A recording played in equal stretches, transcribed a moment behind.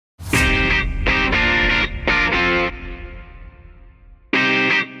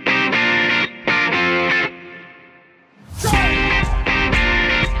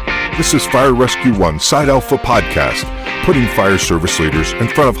This is Fire Rescue One Side Alpha Podcast, putting fire service leaders in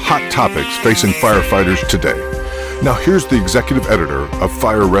front of hot topics facing firefighters today. Now here's the executive editor of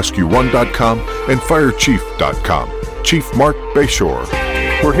FireRescue1.com and FireChief.com, Chief Mark Bayshore.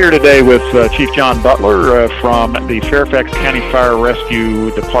 We're here today with Chief John Butler from the Fairfax County Fire Rescue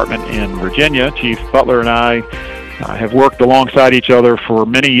Department in Virginia. Chief Butler and I have worked alongside each other for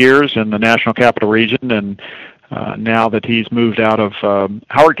many years in the National Capital Region, and now that he's moved out of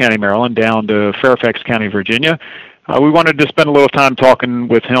Howard County, Maryland, down to Fairfax County, Virginia, we wanted to spend a little time talking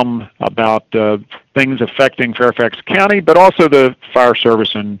with him about things affecting Fairfax County, but also the fire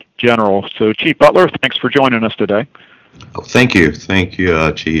service in general. So, Chief Butler, thanks for joining us today. Oh, thank you. Thank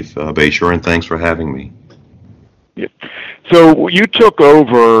you, Chief Bayshore, and thanks for having me. Yeah. So you took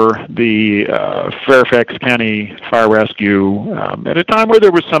over the Fairfax County Fire Rescue at a time where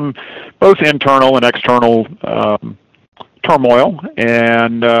there was some both internal and external turmoil,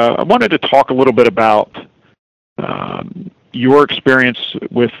 and I wanted to talk a little bit about your experience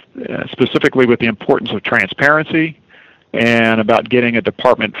with specifically with the importance of transparency and about getting a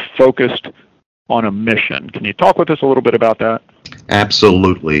department focused on a mission. Can you talk with us a little bit about that?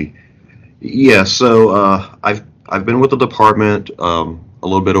 Absolutely. Yeah, so I've been with the department a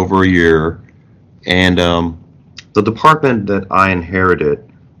little bit over a year, and the department that I inherited,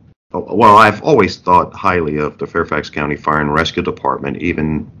 well, I've always thought highly of the Fairfax County Fire and Rescue Department,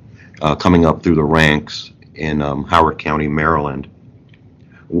 even coming up through the ranks in Howard County, Maryland.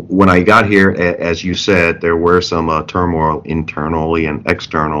 When I got here, as you said, there were some turmoil internally and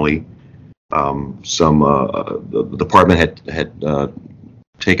externally. The department had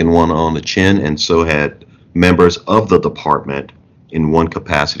taken one on the chin, and so had members of the department in one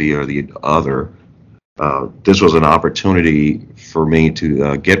capacity or the other. This was an opportunity for me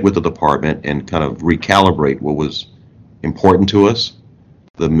to get with the department and kind of recalibrate what was important to us,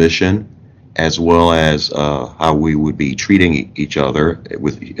 the mission, as well as how we would be treating each other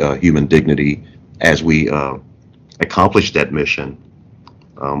with human dignity as we accomplish that mission.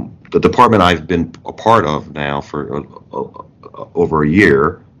 The department I've been a part of now for over a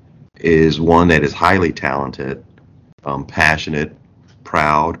year is one that is highly talented, passionate,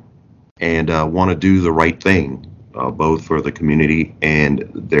 proud, and want to do the right thing, both for the community and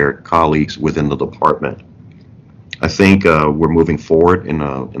their colleagues within the department. I think we're moving forward in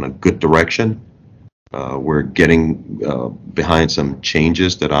a good direction. We're getting behind some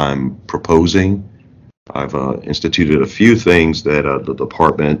changes that I'm proposing. I've instituted a few things that the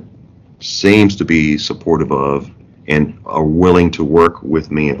department seems to be supportive of and are willing to work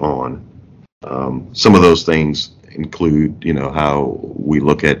with me on. Some of those things include, how we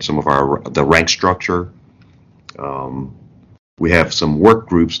look at some of the rank structure. We have some work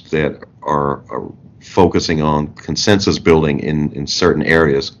groups that are focusing on consensus building in certain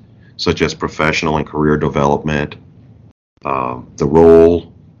areas, such as professional and career development, the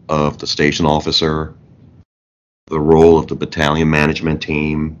role of the station officer, the role of the battalion management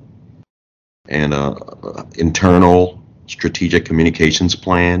team, and internal strategic communications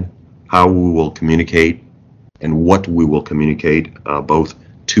plan, how we will communicate and what we will communicate both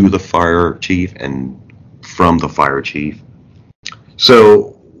to the fire chief and from the fire chief.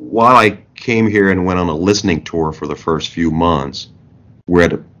 So while I came here and went on a listening tour for the first few months, we're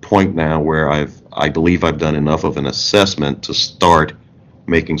at a point now where I believe I've done enough of an assessment to start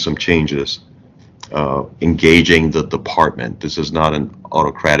making some changes. Engaging the department. This is not an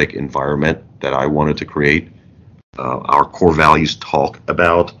autocratic environment that I wanted to create. Our core values talk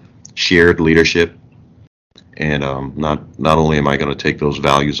about shared leadership, and not only am I going to take those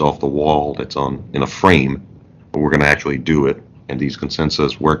values off the wall that's in a frame, but we're going to actually do it. And these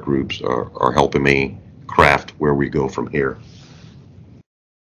consensus work groups are helping me craft where we go from here.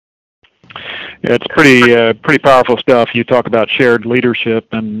 Yeah, it's pretty powerful stuff. You talk about shared leadership,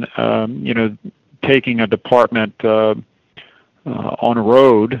 and taking a department on a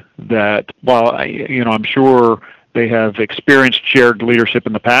road that, while I'm sure they have experienced shared leadership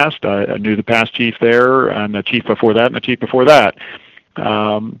in the past. I knew the past chief there, and the chief before that, and the chief before that.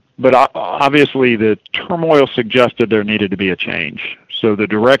 But obviously, the turmoil suggested there needed to be a change. So the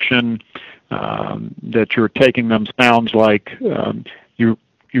direction that you're taking them sounds like you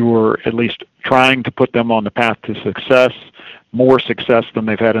were at least trying to put them on the path to success, more success than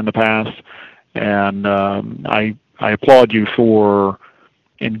they've had in the past. And I applaud you for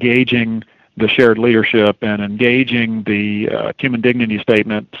engaging the shared leadership and engaging the human dignity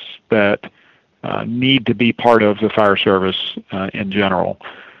statements that need to be part of the fire service in general.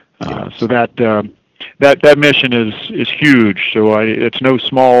 So that mission is huge. So it's no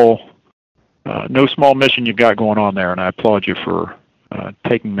small mission you've got going on there, and I applaud you for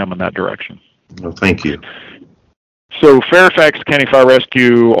taking them in that direction. Well, thank you. So Fairfax County Fire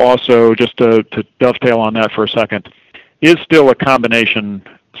Rescue also, just to dovetail on that for a second, is still a combination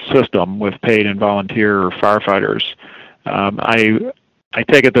system with paid and volunteer firefighters. I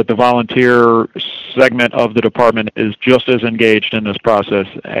take it that the volunteer segment of the department is just as engaged in this process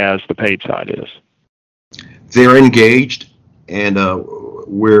as the paid side is. They're engaged, and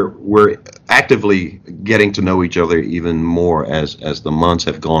we're actively getting to know each other even more as the months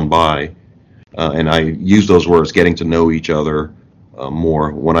have gone by. And I use those words, getting to know each other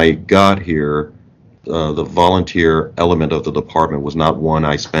more. When I got here, the volunteer element of the department was not one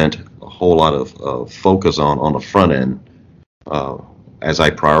I spent a whole lot of focus on the front end, as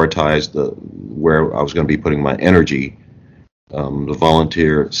I prioritized where I was going to be putting my energy. The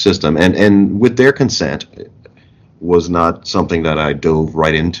volunteer system, and with their consent, was not something that I dove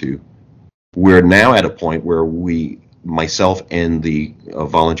right into. We're now at a point where myself and the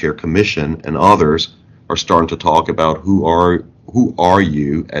volunteer commission and others are starting to talk about who are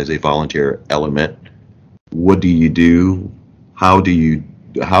you as a volunteer element, what do you do, how do you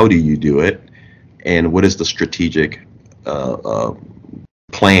do it, and what is the strategic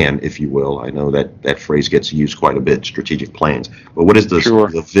plan, if you will. I know that phrase gets used quite a bit, strategic plans, but what is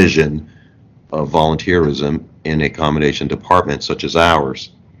the vision of volunteerism in a combination department such as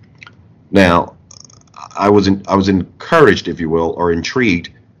ours? Now, I was encouraged, if you will, or intrigued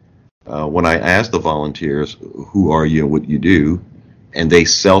when I asked the volunteers, who are you and what you do, and they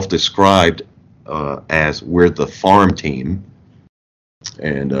self-described as we're the farm team,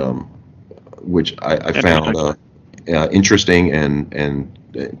 and which I found interesting and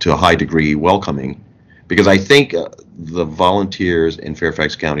to a high degree welcoming, because I think the volunteers in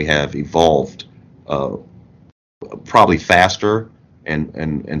Fairfax County have evolved probably faster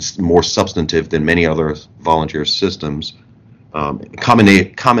and more substantive than many other volunteer systems,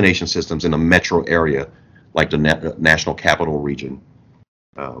 combination systems in a metro area like the National Capital Region.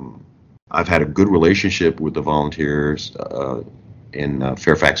 I've had a good relationship with the volunteers in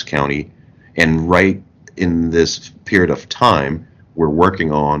Fairfax County, and right in this period of time, we're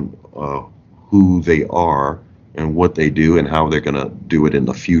working on who they are and what they do and how they're going to do it in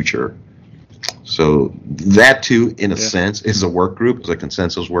the future. So that too, in a sense, is a work group, is a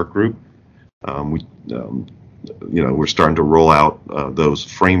consensus work group. We're starting to roll out those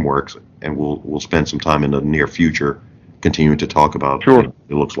frameworks, and we'll spend some time in the near future continuing to talk about what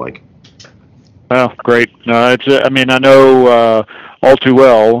it looks like. Well, great. No, I know all too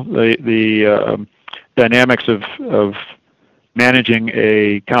well the dynamics of managing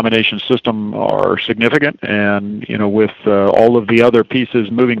a combination system are significant, and with all of the other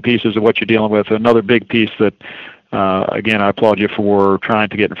moving pieces of what you're dealing with, another big piece that again I applaud you for trying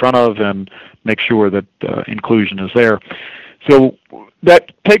to get in front of and make sure that inclusion is there. So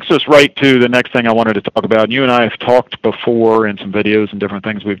that takes us right to the next thing I wanted to talk about. And you and I have talked before in some videos and different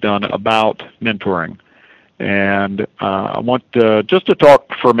things we've done about mentoring. And I want just to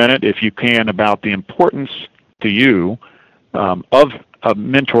talk for a minute, if you can, about the importance to you of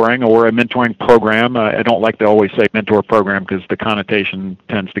mentoring or a mentoring program. I don't like to always say mentor program because the connotation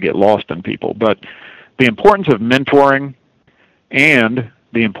tends to get lost in people. But the importance of mentoring and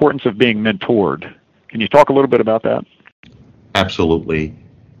the importance of being mentored. Can you talk a little bit about that? Absolutely.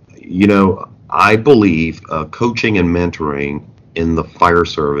 I believe coaching and mentoring in the fire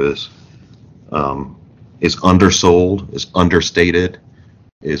service is undersold, is understated,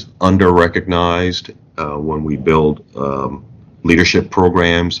 is under-recognized. When we build leadership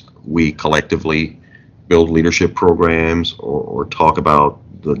programs, we collectively build leadership programs or talk about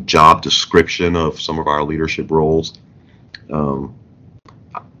the job description of some of our leadership roles.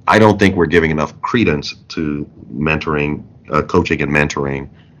 I don't think we're giving enough credence to mentoring, coaching and mentoring.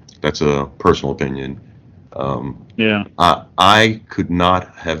 That's a personal opinion. I could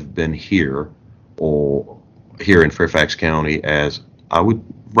not have been here in Fairfax County as I would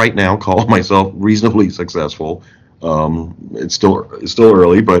right now call myself reasonably successful. It's still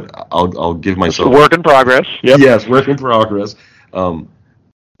early, but I'll give myself it's a work in progress. Yep. Yes, work in progress.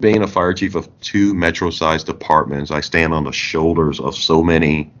 Being a fire chief of 2 metro-sized departments, I stand on the shoulders of so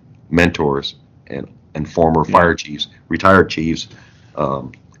many mentors and former fire chiefs, retired chiefs,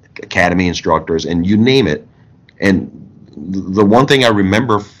 academy instructors, and you name it. And the one thing I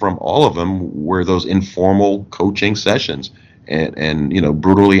remember from all of them were those informal coaching sessions and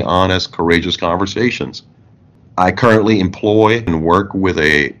brutally honest, courageous conversations. I currently employ and work with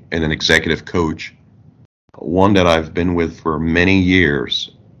an executive coach, one that I've been with for many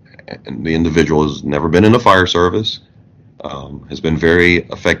years. And the individual has never been in the fire service, has been very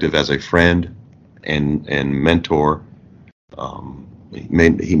effective as a friend and mentor.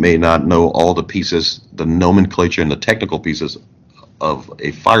 He may not know all the pieces, the nomenclature and the technical pieces of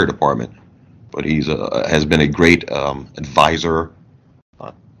a fire department, but he's has been a great advisor,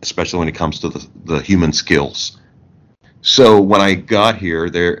 especially when it comes to the human skills. So when I got here,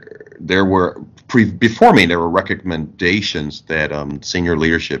 there were before me there were recommendations that senior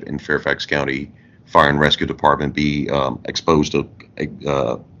leadership in Fairfax County Fire and Rescue Department be exposed to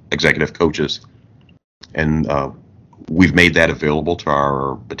executive coaches, and we've made that available to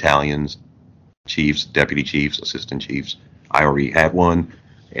our battalions, chiefs, deputy chiefs, assistant chiefs. I already had one,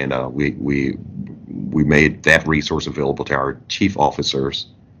 and we made that resource available to our chief officers.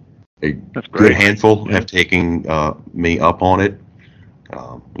 That's great. Good handful have taken me up on it.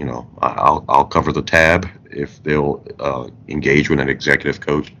 I'll cover the tab if they'll engage with an executive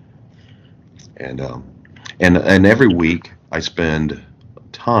coach, and every week I spend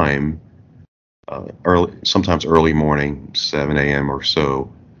time sometimes early morning, 7 a.m. or so,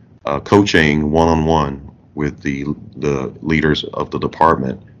 coaching one-on-one with the leaders of the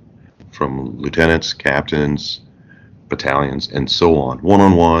department, from lieutenants, captains, battalions, and so on.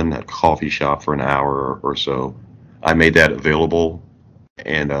 One-on-one at a coffee shop for an hour or so. I made that available,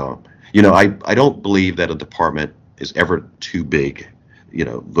 and I don't believe that a department is ever too big.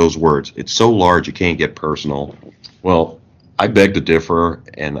 Those words, it's so large you can't get personal. Well, I beg to differ,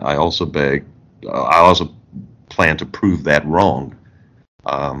 and I also plan to prove that wrong.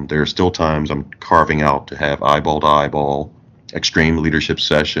 There are still times I'm carving out to have eyeball to eyeball extreme leadership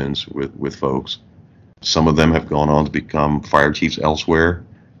sessions with folks. Some of them have gone on to become fire chiefs elsewhere,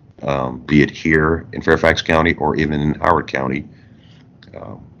 be it here in Fairfax County or even in Howard County.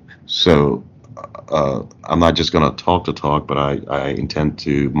 So I'm not just going to talk, but I intend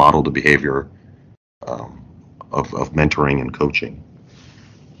to model the behavior of mentoring and coaching.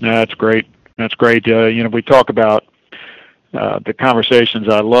 That's great. That's great. We talk about the conversations.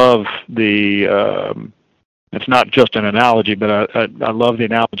 I love it's not just an analogy, but I love the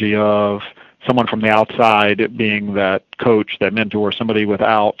analogy of someone from the outside being that coach, that mentor, somebody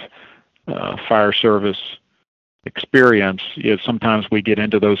without fire service experience. Sometimes we get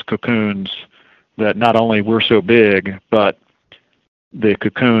into those cocoons that not only we're so big, but the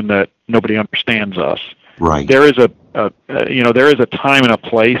cocoon that nobody understands us. Right. There is there is a time and a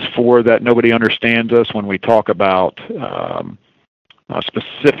place for that nobody understands us when we talk about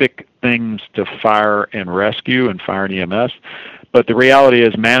specific things to fire and rescue and fire and EMS. But the reality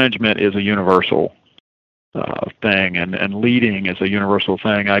is management is a universal thing, and leading is a universal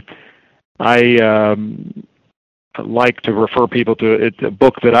thing. I like to refer people to a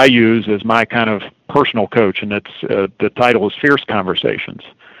book that I use as my kind of personal coach, and it's the title is Fierce Conversations.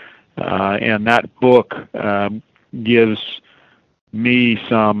 And that book gives me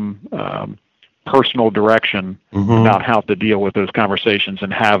some personal direction about how to deal with those conversations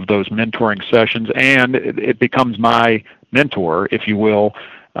and have those mentoring sessions, and it becomes my mentor, if you will,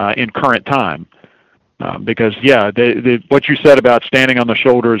 in current time. Because what you said about standing on the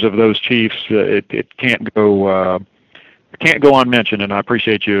shoulders of those chiefs, it can't go unmentioned, and I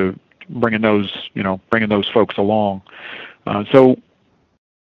appreciate you bringing those folks along. So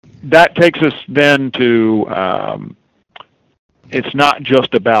that takes us then to it's not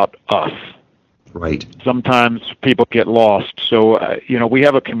just about us. Right. Sometimes people get lost. So we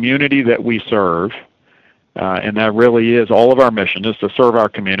have a community that we serve, and that really is all of our mission is to serve our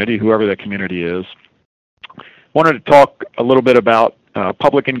community, whoever that community is. Wanted to talk a little bit about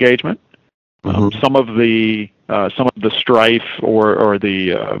public engagement. Some of the strife or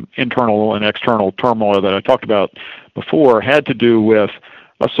the internal and external turmoil that I talked about before had to do with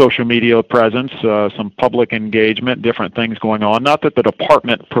a social media presence, some public engagement, different things going on. Not that the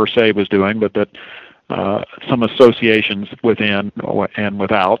department per se was doing, but that some associations within and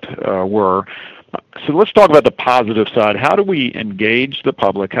without were. So let's talk about the positive side. How do we engage the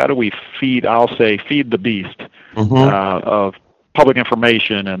public? How do we feed the beast of public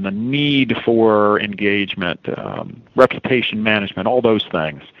information and the need for engagement, reputation management, all those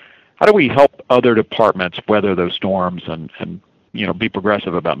things? How do we help other departments weather those storms and be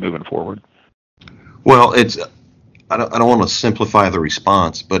progressive about moving forward? Well, I don't want to simplify the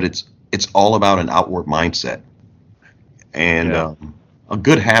response, but it's all about an outward mindset. And a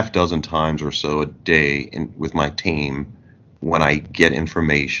good half dozen times or so a day with my team, when I get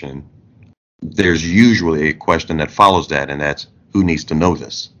information, there's usually a question that follows that, and that's, who needs to know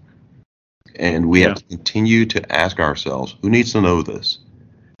this? And we have to continue to ask ourselves, who needs to know this?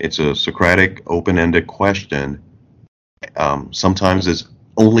 It's a Socratic, open-ended question. Sometimes it's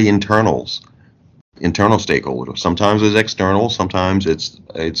only internal stakeholders. Sometimes it's external. Sometimes it's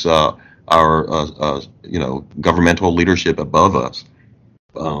our governmental leadership above us.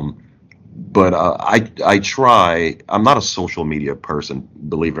 But I try. I'm not a social media person,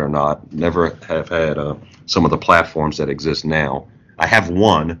 believe it or not. Never have had some of the platforms that exist now. I have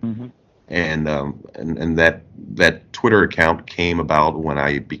one, Hmm. and that Twitter account came about when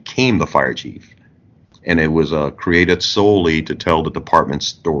I became the fire chief, and it was created solely to tell the department's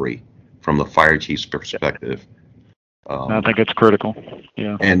story from the fire chief's perspective. I think it's critical.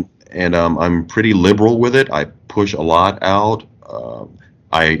 Yeah. And I'm pretty liberal with it. I push a lot out.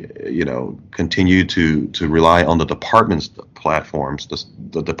 I continue to rely on the department's platforms,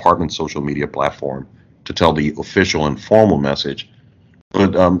 the department's social media platform, to tell the official and formal message.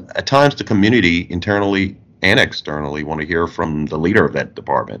 But at times, the community, internally and externally, want to hear from the leader of that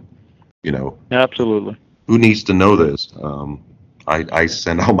department. You know, Absolutely. who needs to know this? I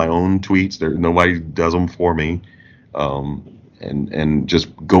send out my own tweets. Nobody does them for me. And just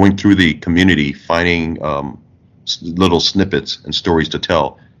going through the community, finding little snippets and stories to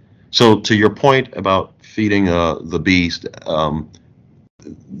tell. So to your point about feeding the beast,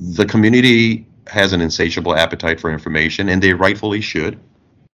 the community has an insatiable appetite for information, and they rightfully should.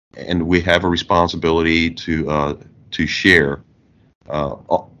 And we have a responsibility to share.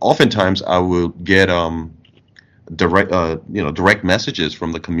 Oftentimes, I will get direct messages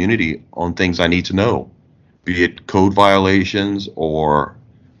from the community on things I need to know, be it code violations or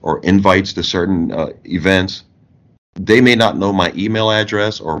invites to certain events. They may not know my email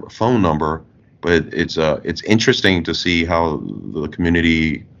address or phone number, but it's interesting to see how the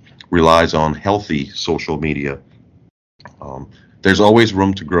community relies on healthy social media. There's always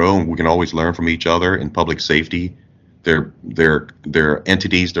room to grow, and we can always learn from each other. In public safety, there are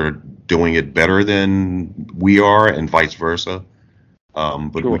entities that are doing it better than we are, and vice versa.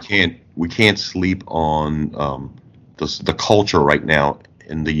 But Sure. we can't sleep on the culture right now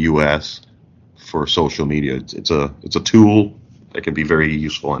in the U.S. for social media. It's a tool that can be very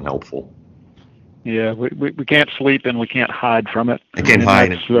useful and helpful. Yeah, we can't sleep and we can't hide from it. I can't And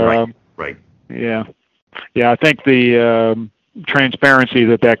hide that's, it. Right. Yeah. Yeah, I think the transparency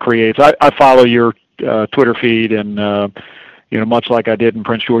that creates. I follow your Twitter feed, and much like I did in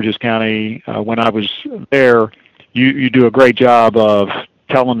Prince George's County when I was there, you do a great job of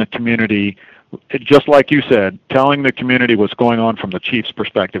telling the community, just like you said, telling the community what's going on from the chief's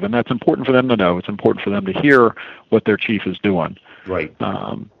perspective, and that's important for them to know. It's important for them to hear what their chief is doing. Right.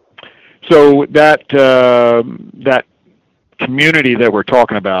 So that community that we're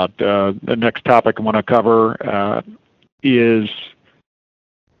talking about, the next topic I want to cover is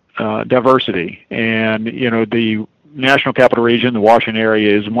diversity. And the National Capital Region, the Washington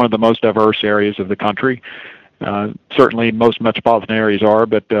area, is one of the most diverse areas of the country. Certainly, most metropolitan areas are,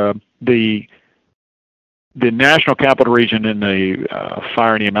 but the National Capital Region in the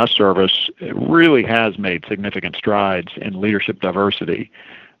Fire and EMS service really has made significant strides in leadership diversity.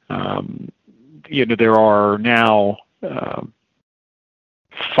 There are now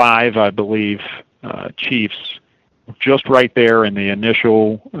 5, I believe, chiefs just right there in the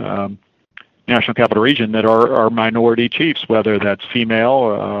initial National Capital Region that are minority chiefs, whether that's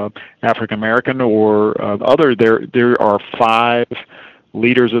female, African American, or other. There are 5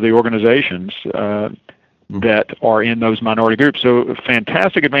 leaders of the organizations that are in those minority groups. So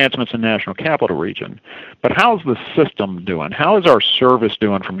fantastic advancements in National Capital Region. But how's the system doing? How is our service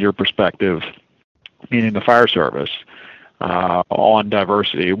doing from your perspective, meaning the fire service, on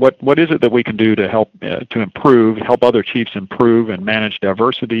diversity? What is it that we can do to help help other chiefs improve and manage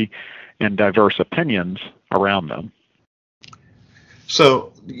diversity and diverse opinions around them?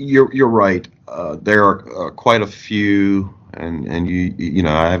 So you're right. There are quite a few, and you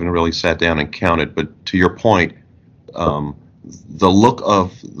know, I haven't really sat down and counted, but to your point, the look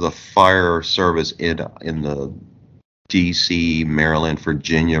of the fire service in the D.C., Maryland,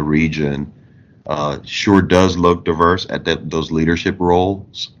 Virginia region sure does look diverse at those leadership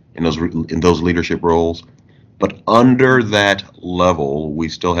roles, in those leadership roles. But under that level, we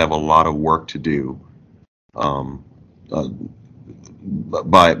still have a lot of work to do.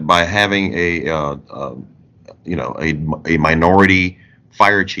 By having a minority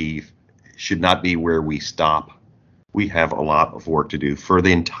fire chief should not be where we stop. We have a lot of work to do for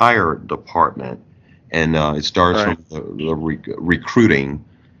the entire department, and it starts from the recruiting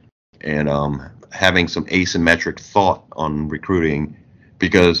and having some asymmetric thought on recruiting,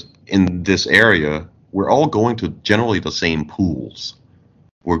 because in this area we're all going to generally the same pools.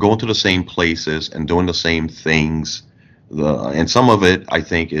 We're going to the same places and doing the same things. And some of it, I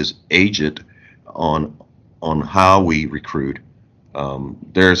think, is aged on how we recruit.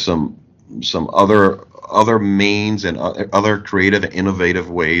 There's some other means and other creative and innovative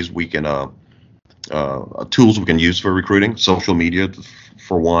ways we can tools we can use for recruiting. Social media,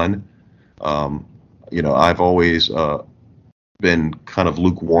 for one. I've always been kind of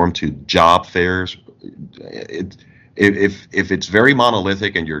lukewarm to job fairs. If it's very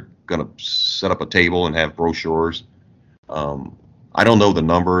monolithic and you're going to set up a table and have brochures, I don't know the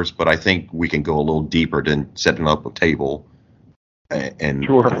numbers, but I think we can go a little deeper than setting up a table and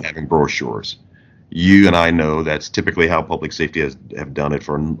having brochures. You and I know that's typically how public safety have done it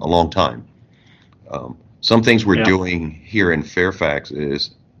for a long time. Some things we're doing here in Fairfax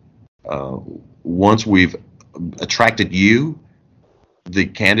is once we've attracted you, the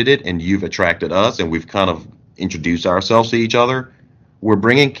candidate, and you've attracted us, and we've kind of introduced ourselves to each other, we're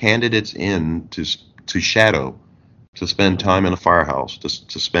bringing candidates in to shadow, to spend time in a firehouse,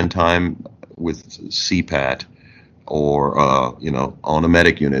 to spend time with CPAT or on a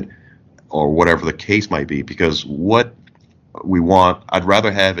medic unit or whatever the case might be. Because what we want, I'd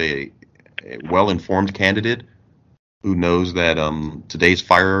rather have a well-informed candidate who knows that today's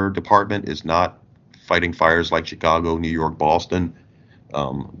fire department is not fighting fires like Chicago, New York, Boston.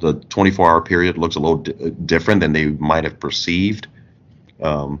 The 24-hour period looks a little different than they might have perceived.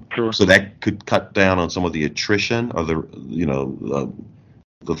 So that could cut down on some of the attrition of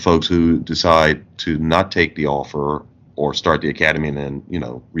the folks who decide to not take the offer or start the academy and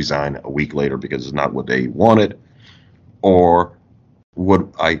then resign a week later because it's not what they wanted, or what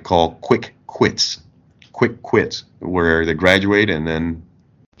I call quick quits, where they graduate and then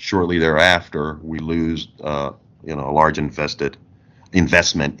shortly thereafter we lose a large investment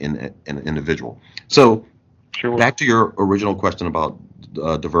in an individual. So back to your original question about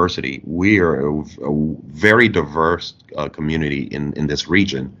diversity, we are a very diverse community in this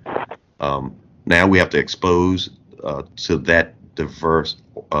region. Now we have to expose to that diverse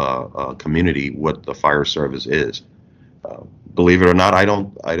community what the fire service is. Believe it or not, I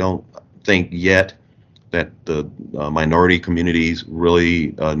don't think yet that the minority communities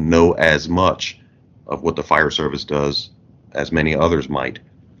really know as much of what the fire service does as many others might.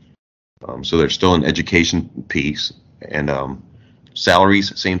 So there's still an education piece, and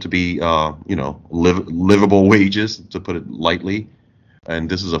salaries seem to be livable wages, to put it lightly. And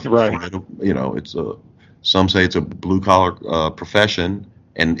this is some say it's a blue collar profession,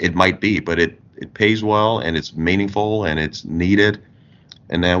 and it might be, but it pays well and it's meaningful and it's needed.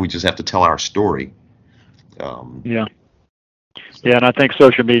 And now we just have to tell our story. And I think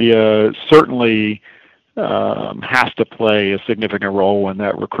social media certainly has to play a significant role in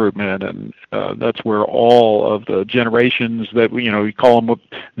that recruitment, and that's where all of the generations that we call them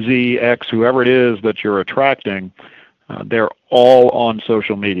Z, X, whoever it is that you're attracting, they're all on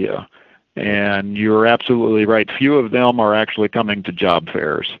social media. And you're absolutely right. Few of them are actually coming to job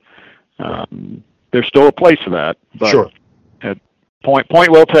fairs. There's still a place for that, but point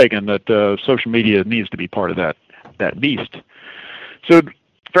well taken that social media needs to be part of that beast. So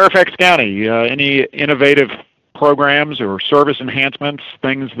Fairfax County, any innovative programs or service enhancements,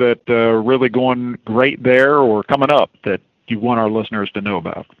 things that are really going great there or coming up that you want our listeners to know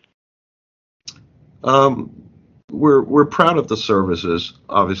about? We're proud of the services.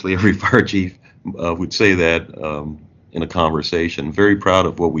 Obviously, every fire chief would say that in a conversation. Very proud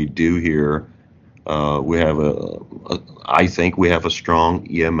of what we do here. We have I think we have a strong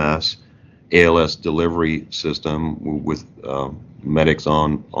EMS, ALS delivery system with medics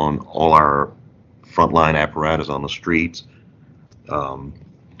on all our frontline apparatus on the streets.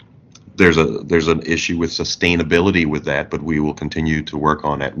 There's an issue with sustainability with that, but we will continue to work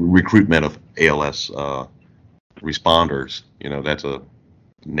on that. Recruitment of ALS responders, that's a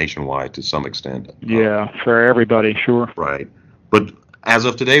nationwide to some extent. For everybody, sure. Right. But as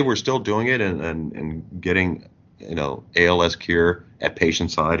of today, we're still doing it and getting, ALS care at patient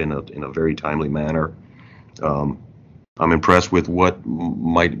side in a very timely manner. I'm impressed with what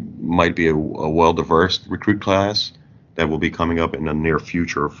might be a well-diverse recruit class that will be coming up in the near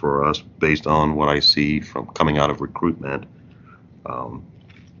future for us based on what I see from coming out of recruitment.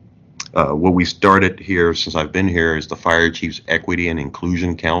 What we started here since I've been here is the Fire Chiefs Equity and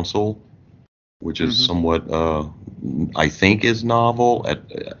Inclusion Council, which is somewhat, I think, is novel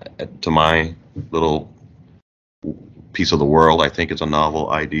to my little piece of the world. I think it's a novel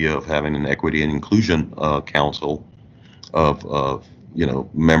idea of having an equity and inclusion council of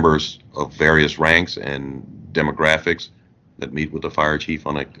members of various ranks and demographics that meet with the fire chief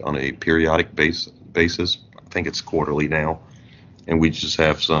on a periodic basis. I think it's quarterly now, and we just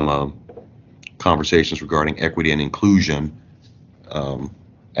have some conversations regarding equity and inclusion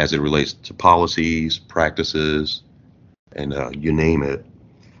as it relates to policies, practices, and you name it.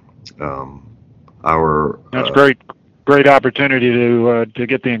 That's great. great opportunity to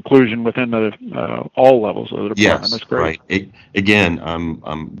get the inclusion within the all levels of the department. Yes, That's great. right. Again,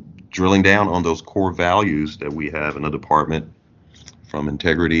 I'm drilling down on those core values that we have in the department, from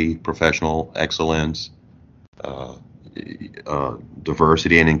integrity, professional excellence,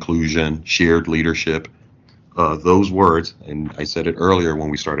 diversity and inclusion, shared leadership. Those words, and I said it earlier when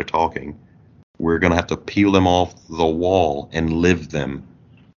we started talking, we're going to have to peel them off the wall and live them.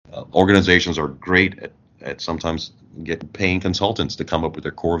 Organizations are great at sometimes paying consultants to come up with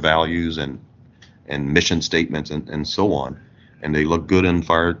their core values and mission statements and so on, and they look good in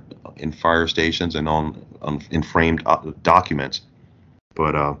fire stations and in framed documents.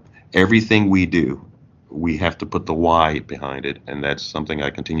 But everything we do, we have to put the why behind it, and that's something I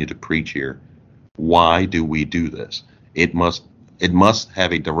continue to preach here. Why do we do this? It must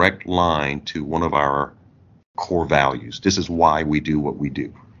have a direct line to one of our core values. This is why we do what we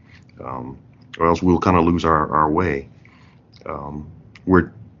do, or else we'll kind of lose our way.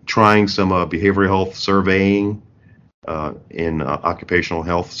 We're trying some behavioral health surveying in occupational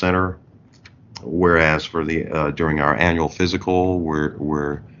health center, whereas for the during our annual physical,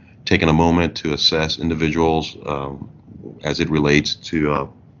 we're taking a moment to assess individuals as it relates to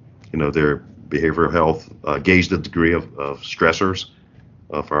their behavioral health, gauge the degree of stressors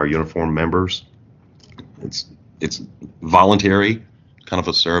for our uniformed members. It's voluntary, kind of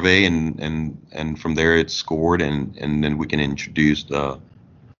a survey, and from there it's scored, and then we can introduce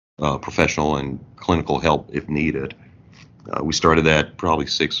professional and clinical help if needed. We started that probably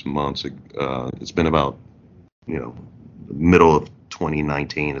 6 months ago. It's been about the middle of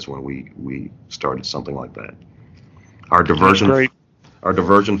 2019 is when we started something like that. Our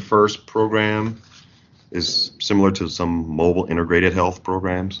Diversion First program is similar to some mobile integrated health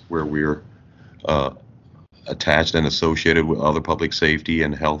programs where we're attached and associated with other public safety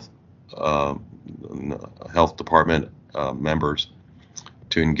and health department members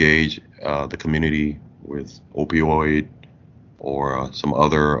to engage the community with opioid or some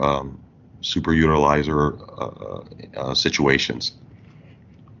other super utilizer situations.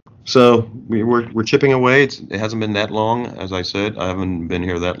 So we're chipping away. It hasn't been that long, as I said. I haven't been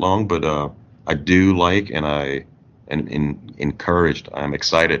here that long, but I do like and encouraged. I'm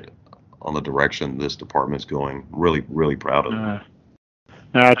excited on the direction this department's going. Really, really proud of it.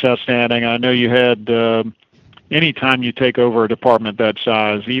 That's outstanding. I know you had. Anytime you take over a department that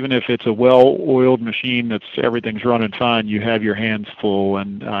size, even if it's a well-oiled machine everything's running fine, you have your hands full.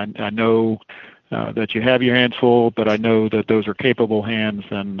 And I know that you have your hands full, but I know that those are capable hands,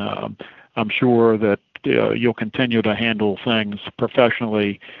 and I'm sure that you'll continue to handle things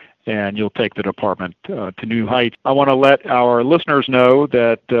professionally, and you'll take the department to new heights. I want to let our listeners know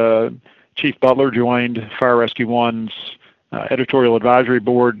that Chief Butler joined Fire Rescue One's editorial advisory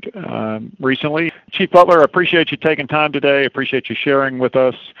board recently. Chief Butler, I appreciate you taking time today. I appreciate you sharing with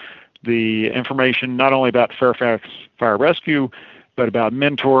us the information not only about Fairfax Fire Rescue, but about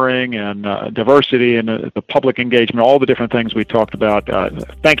mentoring and diversity and the public engagement, all the different things we talked about.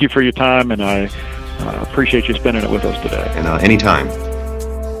 Thank you for your time, and I appreciate you spending it with us today. And anytime.